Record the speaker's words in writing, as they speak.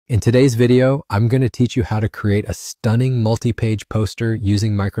In today's video, I'm going to teach you how to create a stunning multi-page poster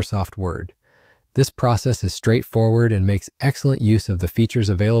using Microsoft Word. This process is straightforward and makes excellent use of the features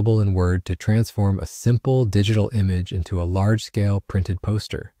available in Word to transform a simple digital image into a large-scale printed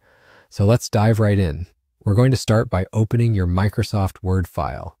poster. So let's dive right in. We're going to start by opening your Microsoft Word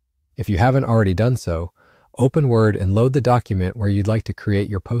file. If you haven't already done so, open Word and load the document where you'd like to create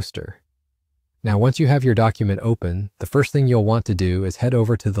your poster. Now, once you have your document open, the first thing you'll want to do is head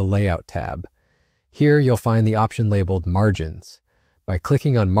over to the Layout tab. Here, you'll find the option labeled Margins. By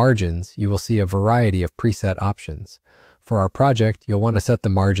clicking on Margins, you will see a variety of preset options. For our project, you'll want to set the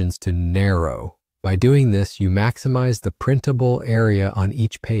margins to narrow. By doing this, you maximize the printable area on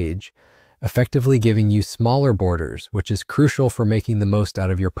each page, effectively giving you smaller borders, which is crucial for making the most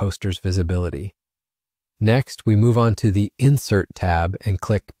out of your poster's visibility. Next, we move on to the Insert tab and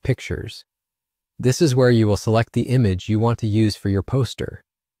click Pictures. This is where you will select the image you want to use for your poster.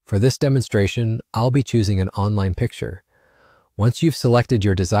 For this demonstration, I'll be choosing an online picture. Once you've selected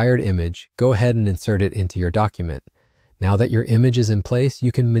your desired image, go ahead and insert it into your document. Now that your image is in place,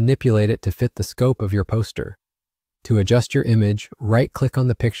 you can manipulate it to fit the scope of your poster. To adjust your image, right-click on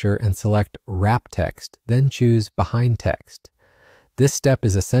the picture and select Wrap Text, then choose Behind Text. This step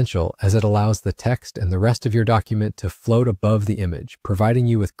is essential as it allows the text and the rest of your document to float above the image, providing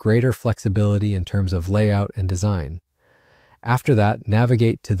you with greater flexibility in terms of layout and design. After that,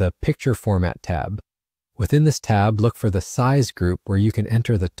 navigate to the Picture Format tab. Within this tab, look for the Size group where you can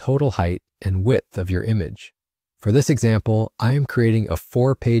enter the total height and width of your image. For this example, I am creating a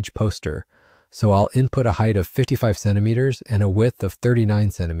 4-page poster, so I'll input a height of 55 centimeters and a width of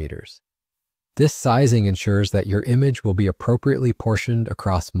 39 centimeters. This sizing ensures that your image will be appropriately portioned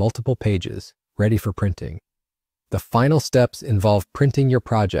across multiple pages, ready for printing. The final steps involve printing your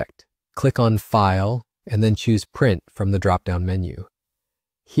project. Click on File and then choose Print from the drop-down menu.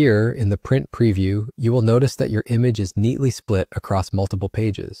 Here, in the print preview, you will notice that your image is neatly split across multiple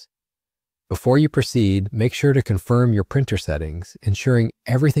pages. Before you proceed, make sure to confirm your printer settings, ensuring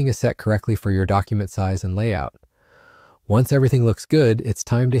everything is set correctly for your document size and layout. Once everything looks good, it's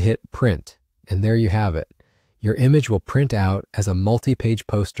time to hit Print. And there you have it. Your image will print out as a multi-page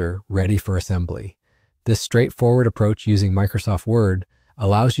poster ready for assembly. This straightforward approach using Microsoft Word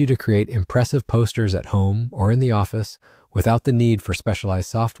allows you to create impressive posters at home or in the office without the need for specialized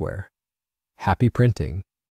software. Happy printing!